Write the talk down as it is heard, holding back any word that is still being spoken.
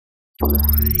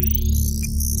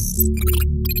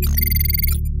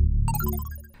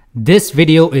This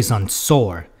video is on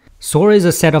SOAR. SOAR is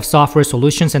a set of software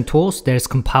solutions and tools that is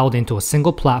compiled into a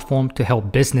single platform to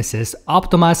help businesses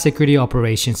optimize security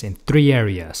operations in three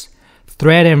areas: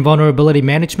 threat and vulnerability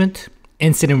management,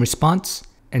 incident response,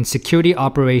 and security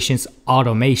operations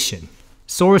automation.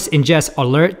 SOAR ingests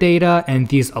alert data, and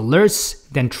these alerts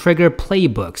then trigger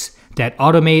playbooks that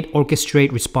automate,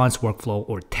 orchestrate response workflow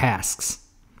or tasks.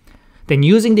 Then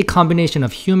using the combination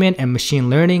of human and machine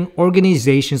learning,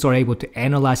 organizations are able to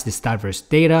analyze this diverse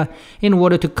data in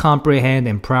order to comprehend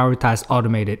and prioritize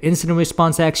automated incident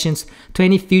response actions to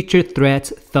any future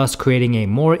threats, thus creating a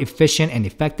more efficient and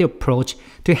effective approach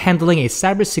to handling a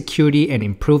cybersecurity and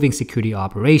improving security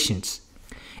operations.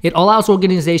 It allows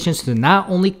organizations to not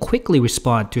only quickly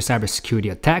respond to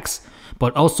cybersecurity attacks,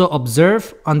 but also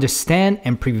observe, understand,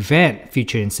 and prevent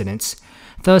future incidents,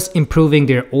 thus improving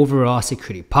their overall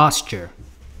security posture.